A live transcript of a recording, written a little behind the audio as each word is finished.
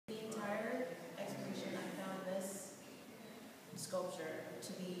sculpture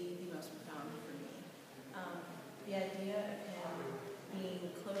to be the most profound for me. The idea of him being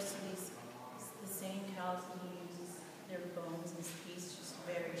close to the same cows that he uses their bones in his piece, just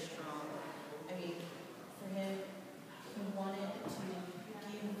very strong. I mean, for him, he wanted to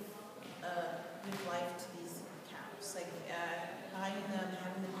give life to these cows, like hiding them,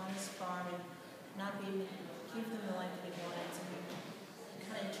 having them on his farm, and not being able to give them the life that he wanted. So he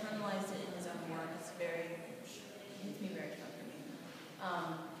kind of internalized it in his own work. It's hits me very comforting.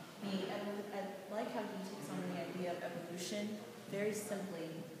 I like how he takes on the idea of evolution very simply.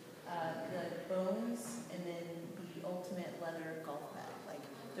 The bones and then the ultimate leather golf bag. Like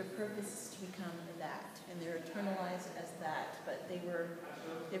their purpose is to become that, and they're eternalized as that. But they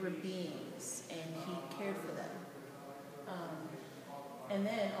were beings, and he cared for them. And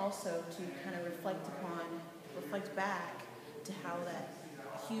then also to kind of reflect back to how that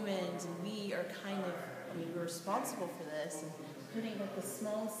humans and we are kind of, we're responsible for this, and putting like the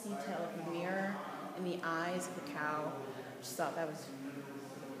smallest detail of the mirror in the eyes of the cow. I just thought that was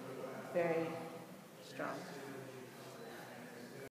very strong.